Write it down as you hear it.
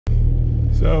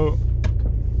So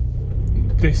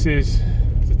this is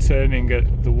the turning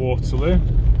at the Waterloo.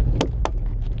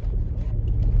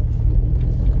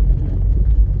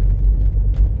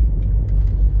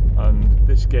 And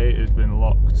this gate has been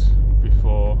locked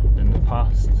before in the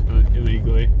past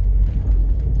illegally.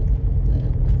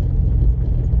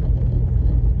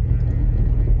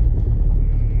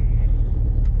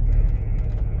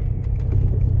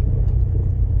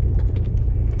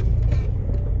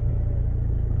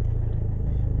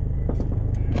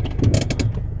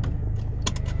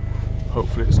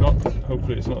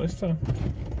 Hopefully it's not this time.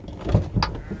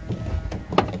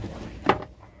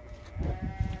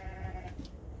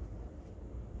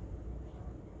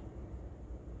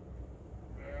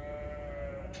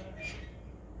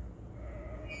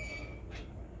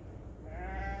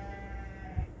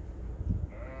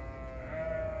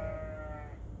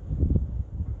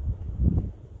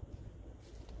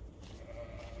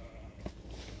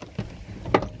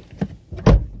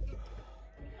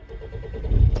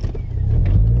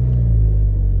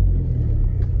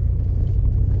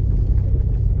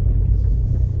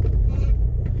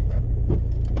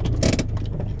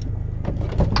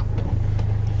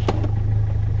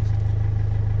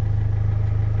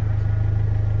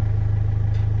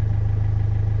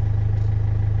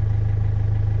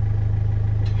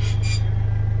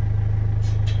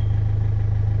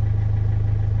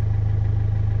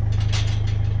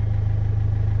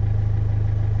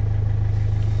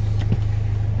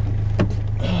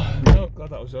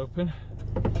 That was open,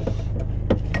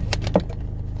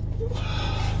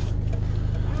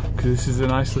 because this is a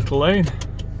nice little lane.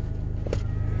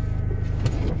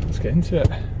 Let's get into it.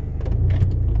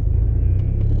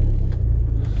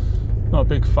 Not a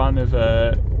big fan of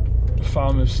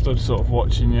farmers stood sort of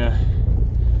watching you.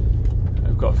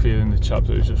 I've got a feeling the chap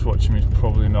that was just watching me is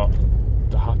probably not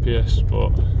the happiest,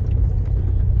 but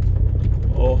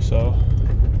also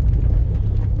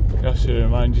you have to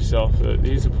remind yourself that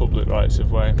these are public rights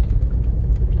of way.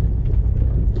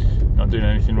 You're not doing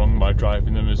anything wrong by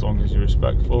driving them, as long as you're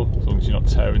respectful, as long as you're not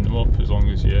tearing them up, as long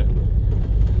as you're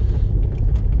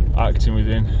acting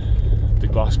within the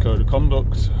glass code of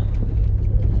conduct,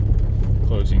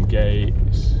 closing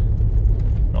gates,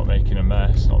 not making a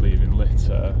mess, not leaving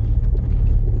litter,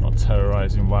 not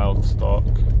terrorising wild stock,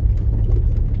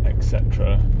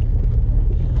 etc.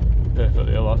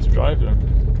 Perfectly allowed to drive them.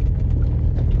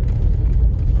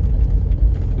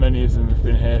 Many of them have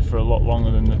been here for a lot longer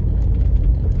than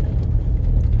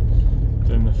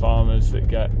the farmers that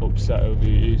get upset over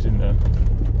you using them.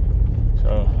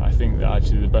 So I think that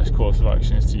actually the best course of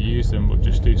action is to use them, but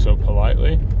just do so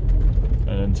politely, and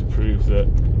then to prove that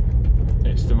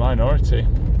it's the minority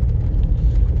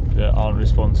that aren't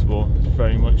responsible. It's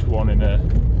very much one in a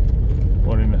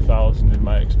thousand in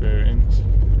my experience.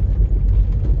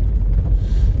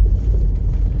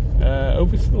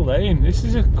 Over to the lane. This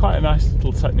is quite a nice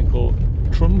little technical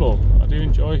trundle. I do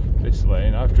enjoy this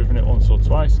lane. I've driven it once or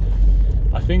twice.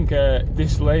 I think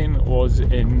this lane was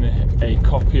in a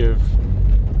copy of,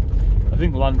 I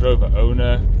think, Land Rover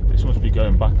Owner. This must be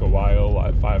going back a while,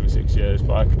 like 5 or 6 years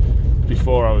back.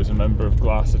 Before I was a member of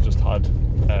Glass, I just had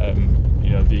you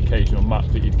know, the occasional map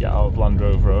that you'd get out of Land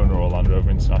Rover Owner or Land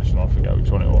Rover International, I forget which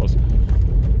one it was.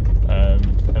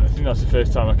 And I think that's the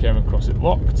first time I came across it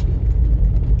locked.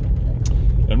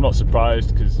 I'm not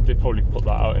surprised, because they probably put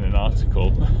that out in an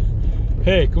article.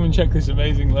 Hey, come and check this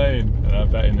amazing lane. And I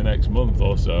bet in the next month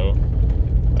or so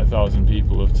 1,000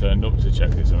 people have turned up to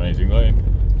check this amazing lane.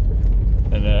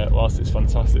 And whilst it's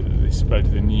fantastic that they spread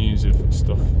the news of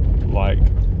stuff like,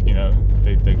 you know,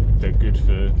 they're good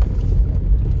for,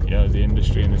 you know, the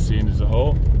industry and the scene as a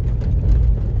whole,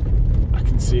 I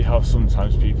can see how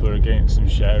sometimes people are against them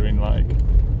sharing like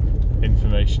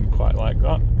information quite like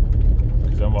that.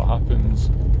 Because then what happens,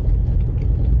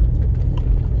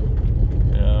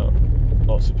 you know,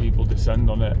 lots of people descend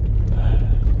on it.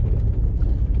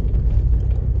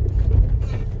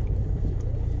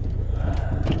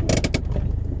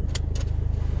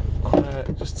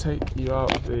 I'll just take you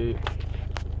out of the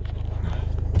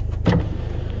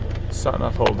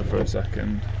sat-nav holder for a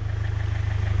second.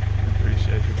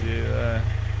 Appreciate the view there.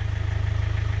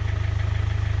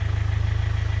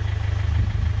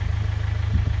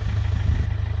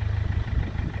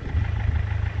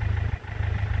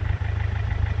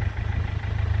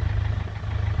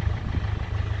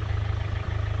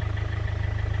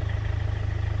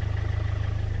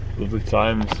 Lovely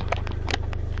times.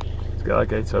 Let's get that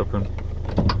gate open.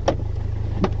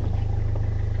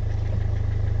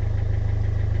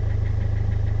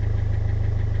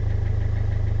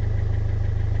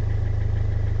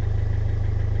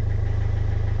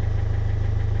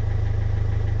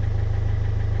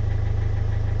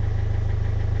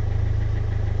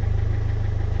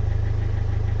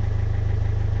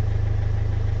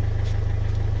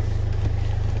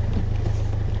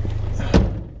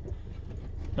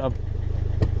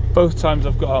 both times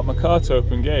I've got out my car to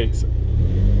open gates,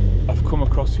 I've come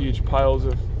across huge piles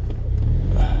of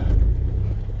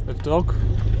dog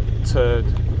turd.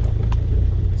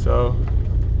 So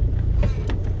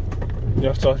you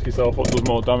have to ask yourself what does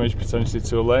more damage potentially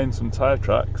to a lane, some tyre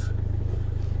tracks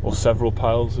or several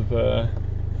piles of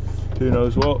who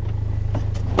knows what.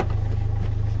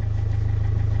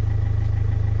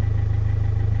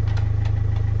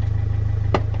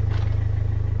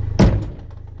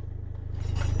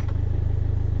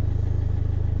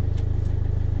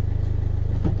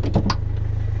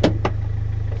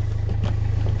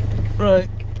 Right,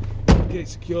 gate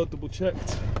secured, double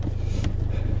checked.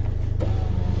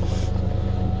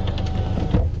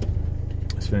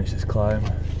 Let's finish this climb.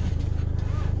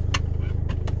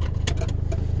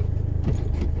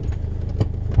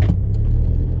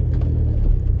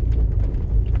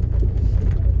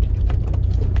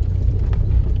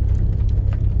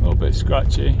 A little bit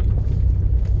scratchy.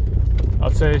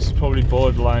 I'd say this is probably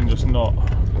borderline just not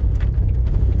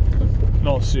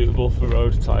suitable for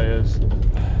road tyres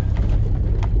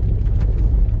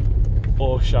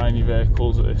or shiny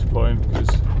vehicles at this point, because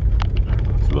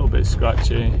it's a little bit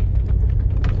scratchy.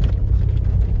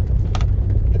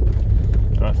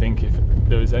 And I think if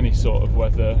there was any sort of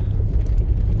weather,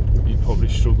 you'd probably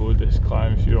struggle with this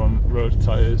climb if you're on road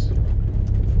tyres.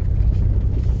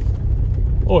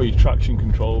 Or your traction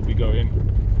control will be going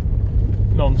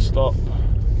non-stop.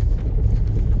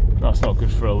 That's not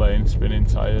good for a lane, spinning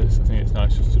tyres. I think it's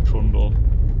nice just to trundle.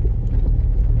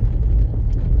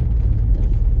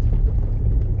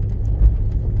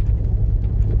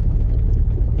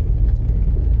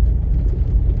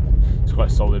 Quite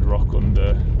solid rock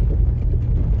under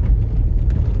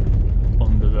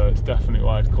there. It's definitely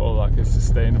what I'd call like a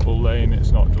sustainable lane.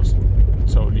 It's not just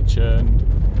totally churned.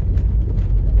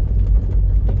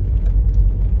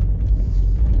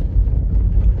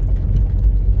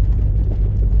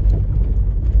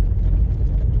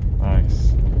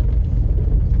 Nice.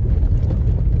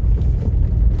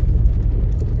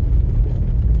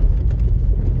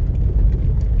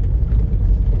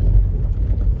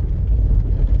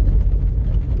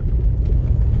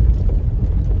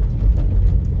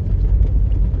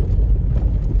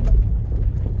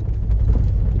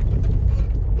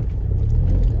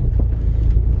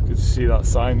 See that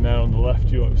sign there on the left,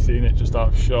 you won't have seen it just out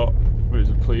of shot. There's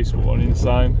a police warning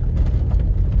sign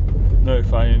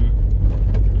notifying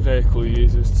vehicle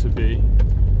users to be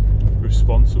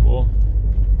responsible.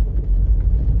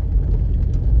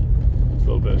 There's a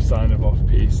little bit of sign of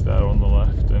off-piste there on the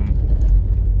left,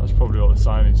 and that's probably what the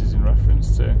signage is in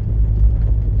reference to.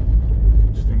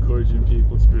 Just encouraging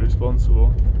people to be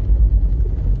responsible.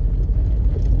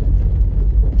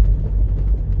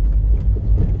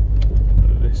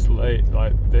 This late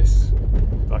like this,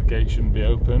 that gate shouldn't be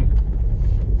open,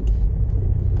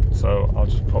 so I'll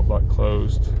just pop that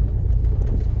closed.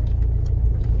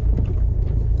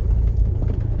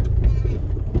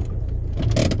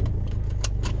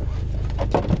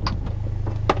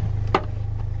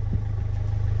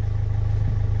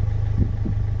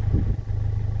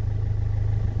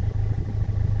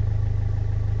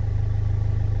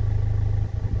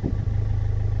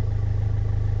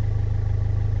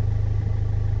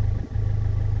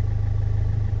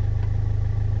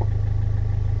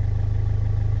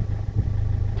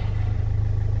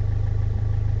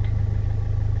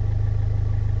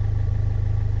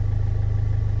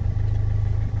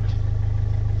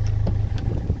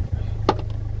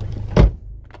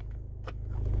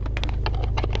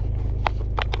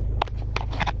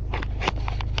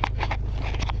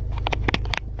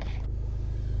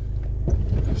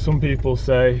 Some people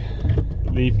say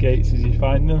leave gates as you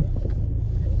find them,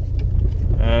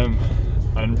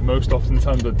 and most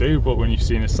oftentimes I do, but when you've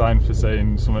seen a sign for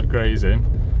saying something grazing,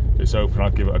 if it's open,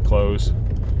 I'd give it a close.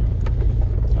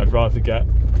 I'd rather get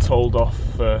told off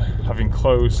for having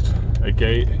closed a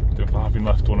gate than for having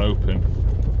left one open.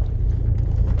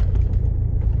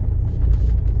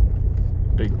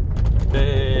 Big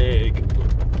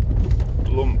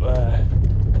lump there.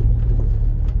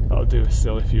 That'll do us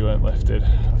still if you weren't lifted,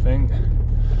 I think.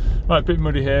 Right, a bit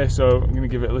muddy here, so I'm going to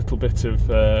give it a little bit of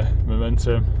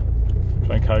momentum,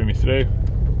 try and carry me through,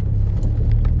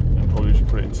 and probably just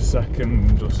put it into second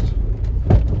and just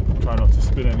try not to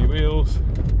spin any wheels.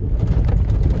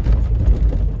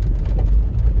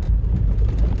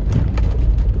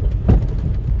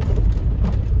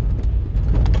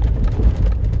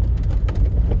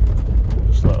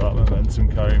 Just let that momentum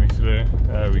carry me through.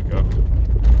 There we go.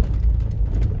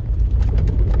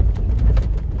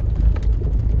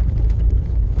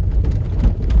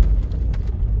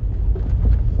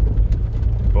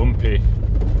 Bumpy.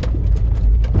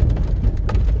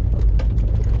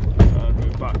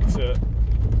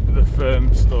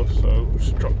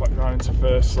 just drop back down into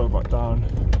first, slow back down,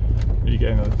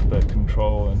 regain a little bit of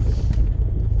control and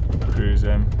cruise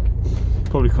in.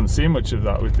 Probably couldn't see much of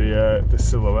that with the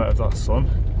silhouette of that sun.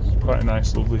 It's quite a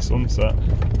nice, lovely sunset.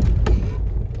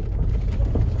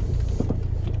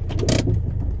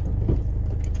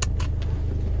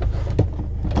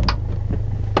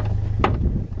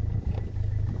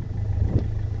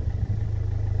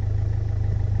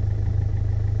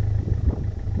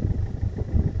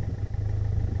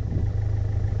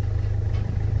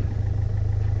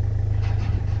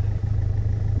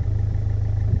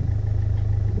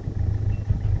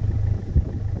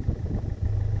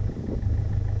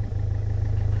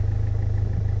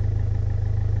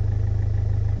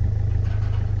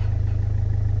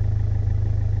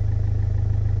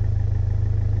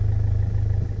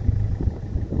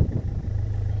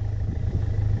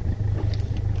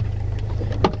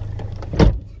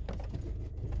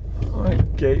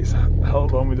 Gates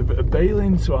held on with a bit of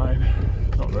baling twine,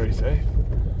 not very safe.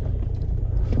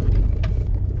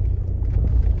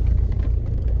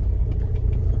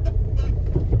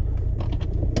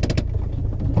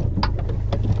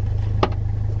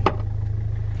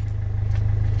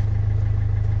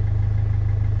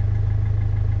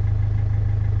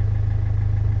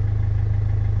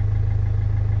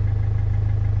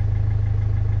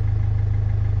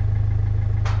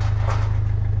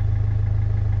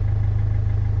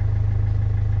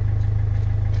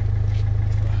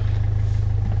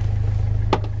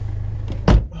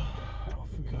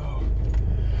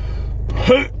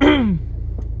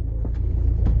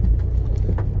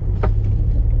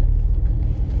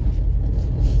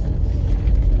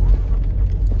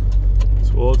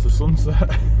 Towards the sunset.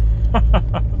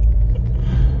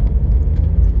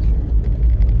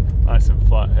 Nice and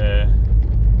flat here,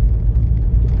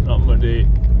 not muddy.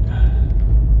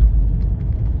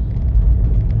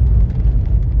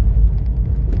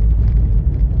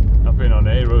 I've been on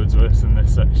A roads worse in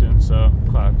this section, so I'm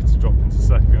quite happy to drop into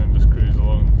second and just cruise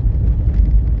along.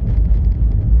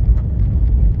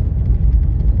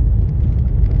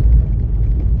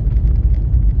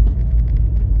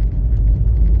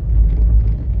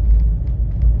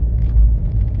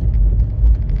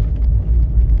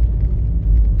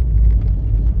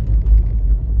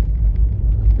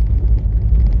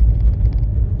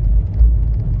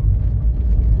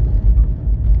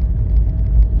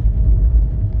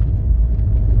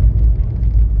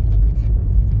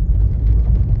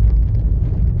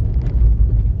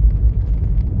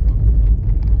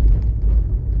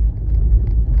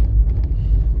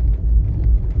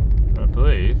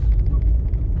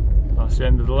 That's the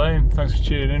end of the lane. Thanks for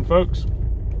tuning in, folks.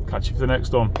 Catch you for the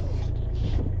next one.